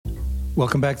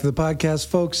Welcome back to the podcast,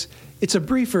 folks. It's a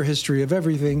briefer history of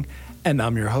everything, and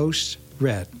I'm your host,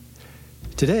 Red.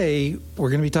 Today, we're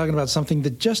going to be talking about something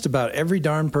that just about every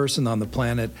darn person on the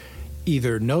planet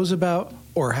either knows about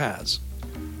or has.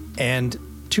 And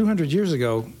 200 years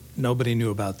ago, nobody knew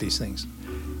about these things.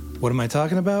 What am I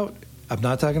talking about? I'm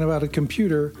not talking about a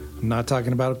computer. I'm not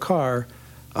talking about a car.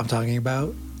 I'm talking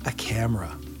about a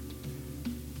camera.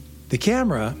 The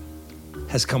camera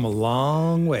has come a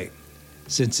long way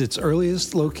since its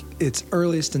earliest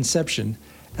inception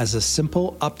as a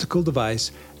simple optical device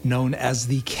known as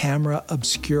the camera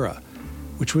obscura,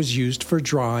 which was used for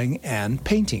drawing and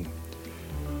painting.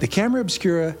 The camera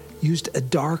obscura used a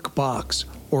dark box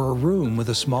or a room with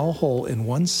a small hole in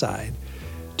one side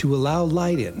to allow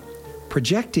light in,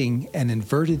 projecting an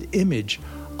inverted image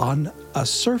on a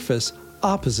surface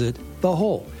opposite the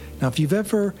hole. Now,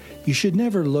 you should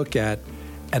never look at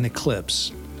an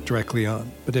eclipse directly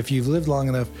on. But if you've lived long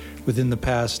enough within the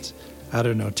past,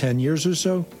 10 years or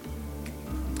so,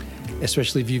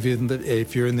 especially if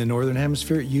you're in the northern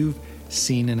hemisphere, you've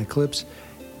seen an eclipse.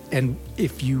 And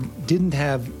if you didn't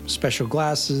have special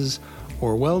glasses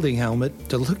or welding helmet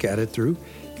to look at it through,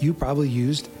 you probably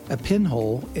used a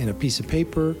pinhole in a piece of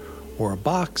paper or a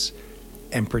box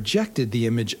and projected the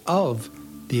image of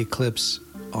the eclipse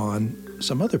on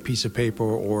some other piece of paper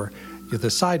or the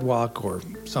sidewalk or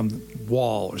some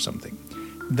wall or something.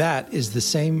 That is the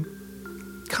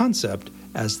same concept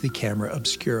as the camera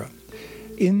obscura.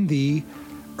 In the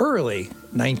early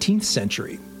 19th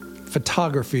century,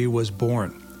 photography was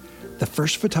born. The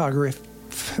first photograph,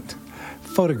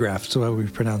 so how we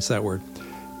pronounce that word.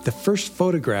 The first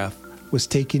photograph was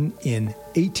taken in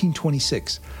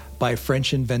 1826 by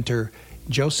French inventor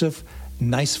Joseph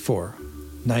Nicephore.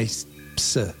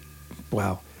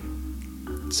 Wow.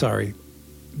 Sorry.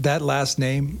 That last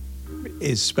name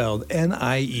is spelled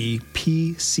Niepce.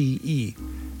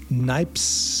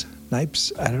 Nipes,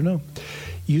 I don't know.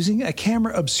 Using a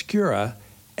camera obscura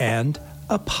and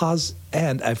a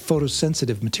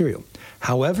photosensitive material.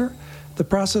 However, the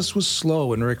process was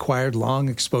slow and required long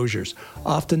exposures,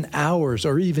 often hours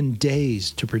or even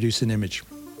days to produce an image.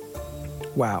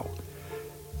 Wow.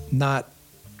 Not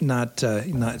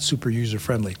super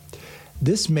user-friendly.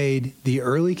 This made the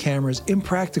early cameras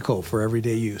impractical for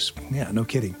everyday use. Yeah, no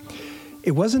kidding.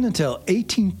 It wasn't until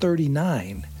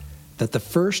 1839 that the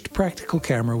first practical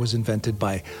camera was invented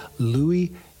by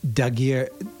Louis Daguerre.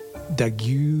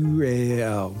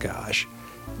 Daguerre.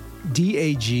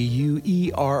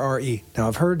 Now,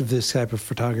 I've heard of this type of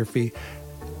photography,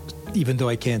 even though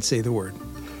I can't say the word.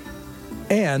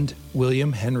 And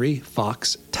William Henry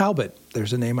Fox Talbot.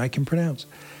 There's a name I can pronounce.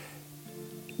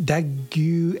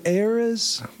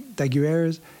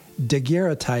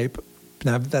 Daguerreotype.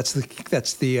 Now that's the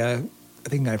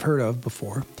thing I've heard of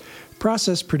before.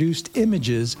 Process produced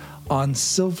images on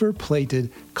silver-plated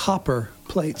copper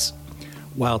plates,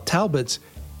 while Talbot's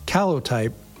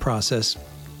calotype process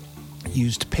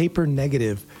used paper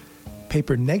negatives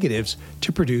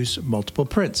to produce multiple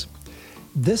prints.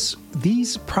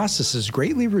 These processes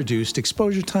greatly reduced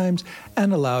exposure times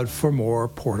and allowed for more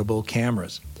portable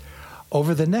cameras.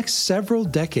 Over the next several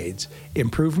decades,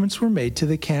 improvements were made to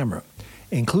the camera,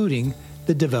 including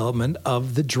the development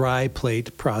of the dry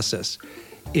plate process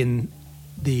in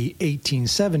the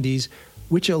 1870s,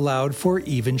 which allowed for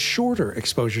even shorter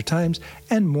exposure times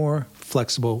and more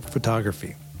flexible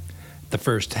photography. The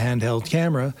first handheld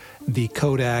camera, the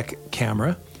Kodak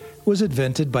camera, was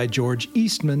invented by George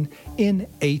Eastman in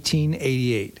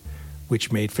 1888,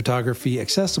 which made photography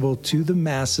accessible to the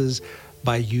masses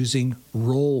by using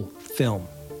roll film.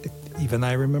 Even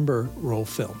I remember roll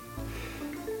film.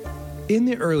 In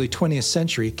the early 20th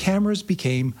century, cameras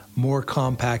became more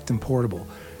compact and portable.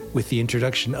 With the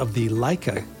introduction of the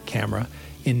Leica camera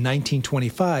in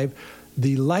 1925,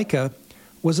 the Leica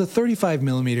was a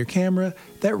 35mm camera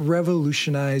that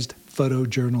revolutionized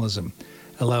photojournalism,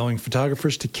 allowing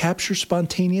photographers to capture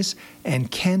spontaneous and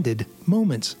candid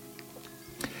moments.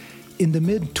 In the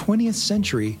mid-20th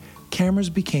century, cameras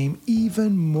became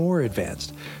even more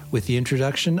advanced with the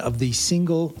introduction of the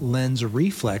single lens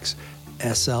reflex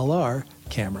SLR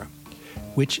camera,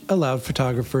 which allowed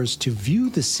photographers to view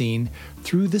the scene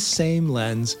through the same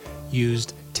lens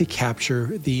used to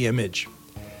capture the image.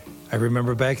 I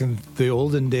remember back in the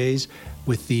olden days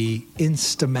with the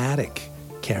Instamatic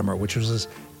camera, which was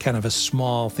kind of a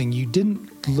small thing. You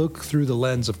didn't look through the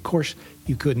lens. Of course,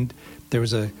 you couldn't. There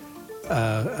was a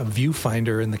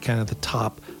viewfinder in the kind of the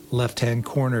top left-hand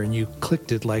corner, and you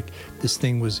clicked it like this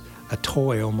thing was a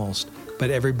toy almost. But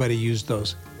everybody used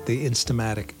those, the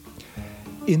Instamatic.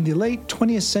 In the late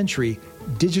 20th century,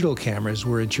 digital cameras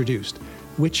were introduced,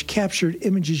 which captured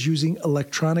images using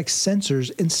electronic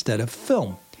sensors instead of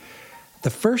film. The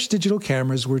first digital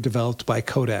cameras were developed by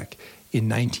Kodak in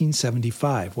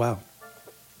 1975. Wow.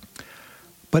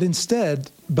 But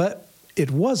it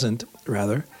wasn't,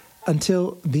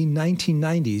 until the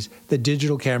 1990s that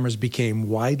digital cameras became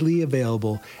widely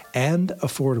available and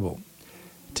affordable.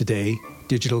 Today,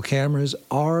 digital cameras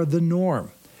are the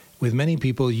norm, with many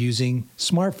people using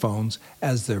smartphones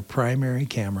as their primary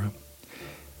camera.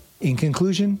 In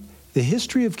conclusion, the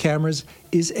history of cameras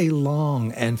is a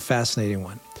long and fascinating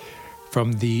one.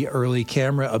 From the early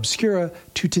camera obscura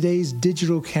to today's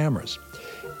digital cameras,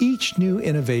 each new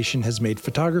innovation has made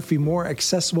photography more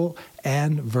accessible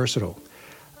and versatile,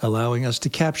 allowing us to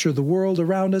capture the world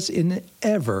around us in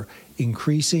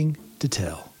ever-increasing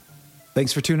detail.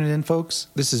 Thanks for tuning in, folks.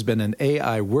 This has been an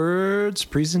AI Words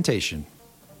presentation.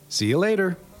 See you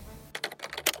later.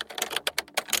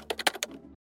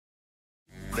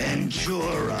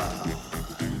 Ventura.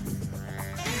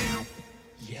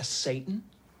 Yes, Satan?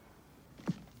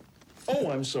 Oh,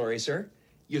 I'm sorry, sir.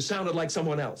 You sounded like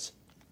someone else.